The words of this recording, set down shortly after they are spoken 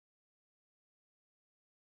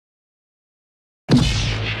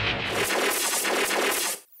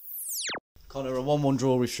Connor, a 1-1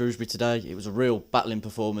 draw with Shrewsbury today. It was a real battling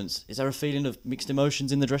performance. Is there a feeling of mixed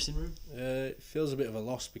emotions in the dressing room? It feels a bit of a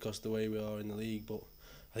loss because of the way we are in the league, but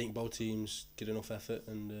I think both teams did enough effort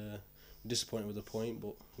and we're disappointed with the point,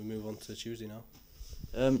 but we move on to Tuesday now.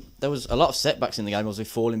 There was a lot of setbacks in the game, obviously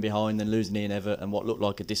falling behind and losing Ian Everett and what looked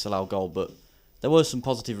like a disallowed goal, but there were some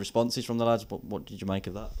positive responses from the lads. What did you make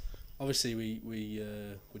of that? Obviously, we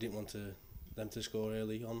didn't want them to score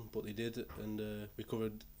early on, but they did, and we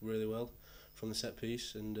covered really well from the set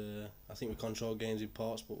piece, and I think we controlled games in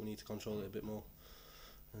parts, but we need to control it a bit more,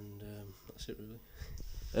 and that's it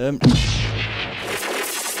really.